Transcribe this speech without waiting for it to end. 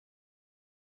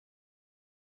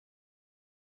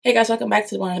Hey guys, welcome back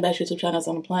to one of the best YouTube channels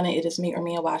on the planet. It is me,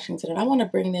 ormiawashington, and I want to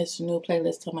bring this new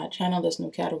playlist to my channel, this new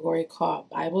category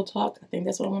called Bible Talk. I think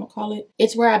that's what I want to call it.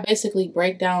 It's where I basically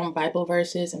break down Bible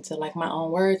verses into like my own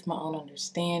words, my own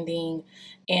understanding,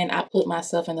 and I put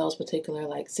myself in those particular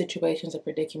like situations or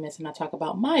predicaments, and I talk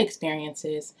about my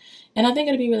experiences, and I think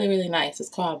it'll be really, really nice. It's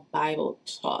called Bible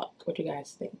Talk. What do you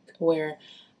guys think? Where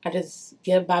I just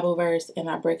give Bible verse and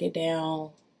I break it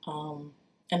down,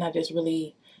 and I just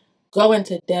really go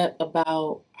into depth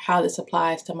about how this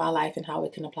applies to my life and how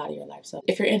it can apply to your life. So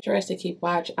if you're interested, keep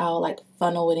watch. I'll like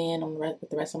funnel it in on with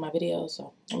the rest of my videos.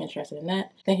 So I'm interested in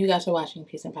that. Thank you guys for watching.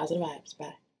 Peace and positive vibes.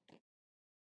 Bye.